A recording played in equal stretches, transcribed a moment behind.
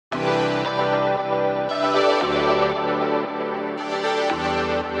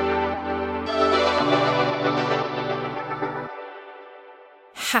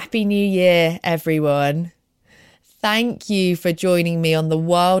Happy New Year, everyone. Thank you for joining me on the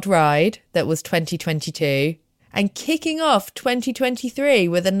wild ride that was 2022 and kicking off 2023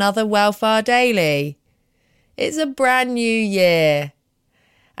 with another Wellfire Daily. It's a brand new year.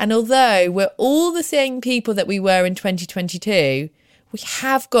 And although we're all the same people that we were in 2022, we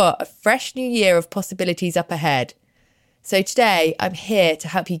have got a fresh new year of possibilities up ahead. So today I'm here to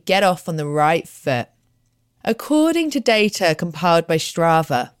help you get off on the right foot. According to data compiled by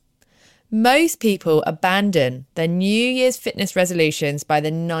Strava, most people abandon their New Year's fitness resolutions by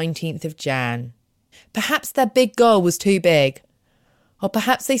the 19th of Jan. Perhaps their big goal was too big. Or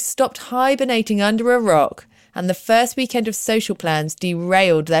perhaps they stopped hibernating under a rock and the first weekend of social plans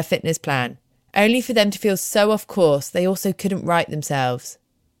derailed their fitness plan, only for them to feel so off course they also couldn't right themselves.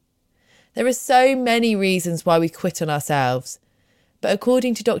 There are so many reasons why we quit on ourselves, but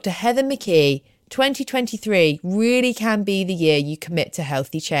according to Dr. Heather McKee, 2023 really can be the year you commit to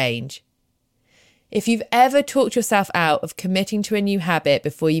healthy change. If you've ever talked yourself out of committing to a new habit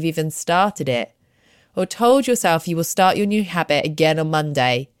before you've even started it, or told yourself you will start your new habit again on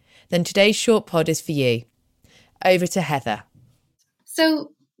Monday, then today's short pod is for you. Over to Heather.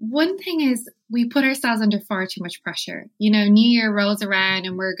 So one thing is we put ourselves under far too much pressure. New Year rolls around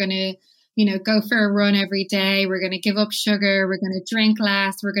and we're going to go for a run every day. We're going to give up sugar. We're going to drink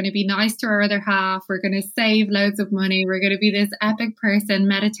less. We're going to be nice to our other half. We're going to save loads of money. We're going to be this epic person,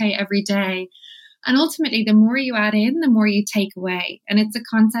 meditate every day. And ultimately, the more you add in, the more you take away. And it's a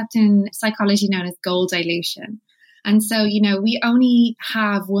concept in psychology known as goal dilution. And so, we only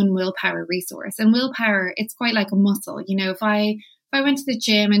have one willpower resource. And willpower, it's quite like a muscle. If I went to the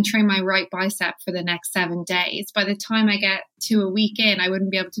gym and trained my right bicep for the next 7 days, by the time I get to a week in, I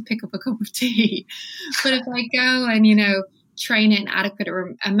wouldn't be able to pick up a cup of tea. But if I go and, train it in adequate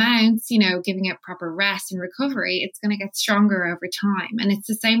amounts, giving it proper rest and recovery, it's going to get stronger over time. And it's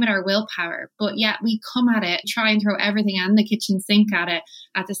the same with our willpower. But yet we come at it, try and throw everything and the kitchen sink at it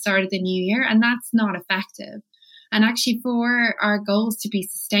at the start of the new year. And that's not effective. And actually, for our goals to be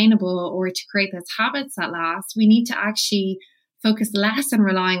sustainable or to create those habits that last, we need to actually focus less on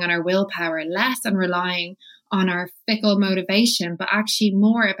relying on our willpower, less on relying on our fickle motivation, but actually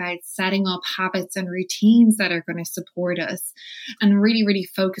more about setting up habits and routines that are going to support us and really, really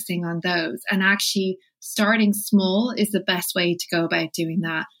focusing on those. And actually starting small is the best way to go about doing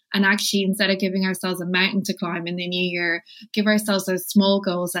that. And actually, instead of giving ourselves a mountain to climb in the new year, give ourselves those small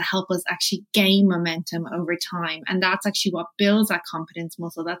goals that help us actually gain momentum over time. And that's actually what builds that confidence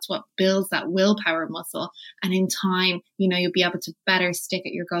muscle. That's what builds that willpower muscle. And in time, you'll be able to better stick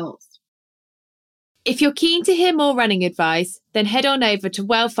at your goals. If you're keen to hear more running advice, then head on over to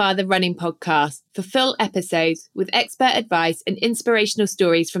Wellfire the Running Podcast for full episodes with expert advice and inspirational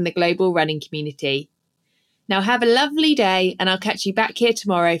stories from the global running community. Now have a lovely day, and I'll catch you back here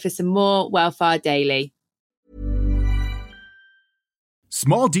tomorrow for some more Wellfire Daily.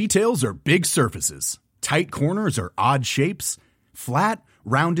 Small details are big surfaces. Tight corners are odd shapes. Flat,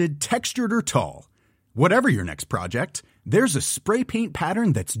 rounded, textured, or tall. Whatever your next project, there's a spray paint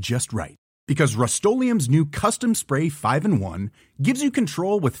pattern that's just right. Because Rust-Oleum's new Custom Spray 5-in-1 gives you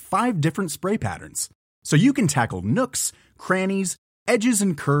control with 5 different spray patterns. So you can tackle nooks, crannies, edges,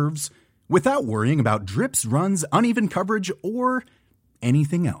 and curves without worrying about drips, runs, uneven coverage, or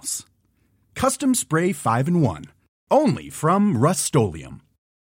anything else. Custom Spray 5-in-1. Only from Rust-Oleum.